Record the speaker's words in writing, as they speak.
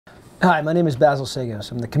Hi, my name is Basil Seggos.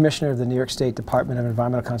 I'm the Commissioner of the New York State Department of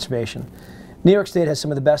Environmental Conservation. New York State has some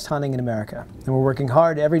of the best hunting in America, and we're working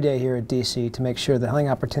hard every day here at DC to make sure that hunting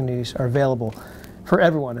opportunities are available for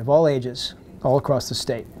everyone of all ages, all across the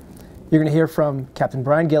state. You're going to hear from Captain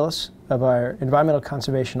Brian Gillis of our Environmental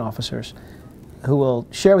Conservation Officers, who will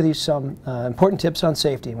share with you some important tips on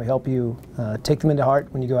safety, and we hope you take them into heart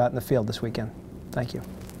when you go out in the field this weekend. Thank you.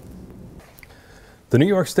 The New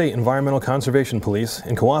York State Environmental Conservation Police,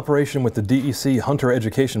 in cooperation with the DEC Hunter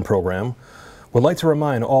Education Program, would like to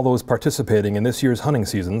remind all those participating in this year's hunting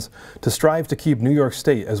seasons to strive to keep New York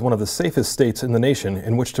State as one of the safest states in the nation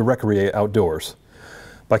in which to recreate outdoors.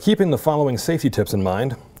 By keeping the following safety tips in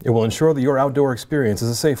mind, it will ensure that your outdoor experience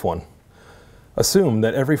is a safe one. Assume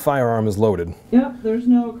that every firearm is loaded. Yep, there's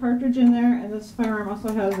no cartridge in there, and this firearm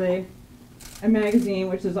also has a magazine,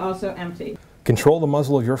 which is also empty. Control the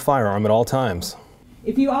muzzle of your firearm at all times.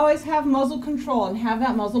 If you always have muzzle control and have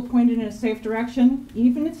that muzzle pointed in a safe direction,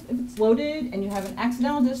 even if it's loaded and you have an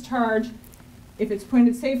accidental discharge, if it's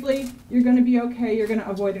pointed safely, you're going to be okay, you're going to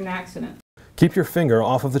avoid an accident. Keep your finger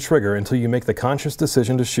off of the trigger until you make the conscious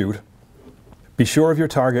decision to shoot. Be sure of your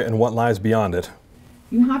target and what lies beyond it.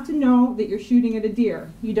 You have to know that you're shooting at a deer.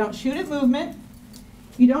 You don't shoot at movement.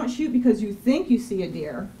 You don't shoot because you think you see a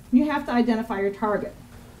deer. You have to identify your target.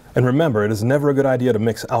 And remember, it is never a good idea to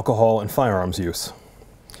mix alcohol and firearms use.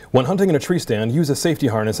 When hunting in a tree stand, use a safety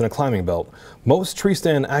harness and a climbing belt. Most tree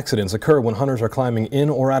stand accidents occur when hunters are climbing in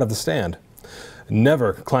or out of the stand.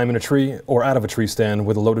 Never climb in a tree or out of a tree stand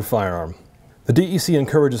with a loaded firearm. The DEC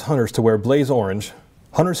encourages hunters to wear blaze orange.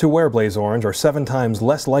 Hunters who wear blaze orange are 7 times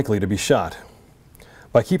less likely to be shot.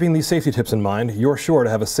 By keeping these safety tips in mind, you're sure to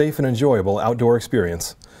have a safe and enjoyable outdoor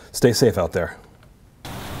experience. Stay safe out there.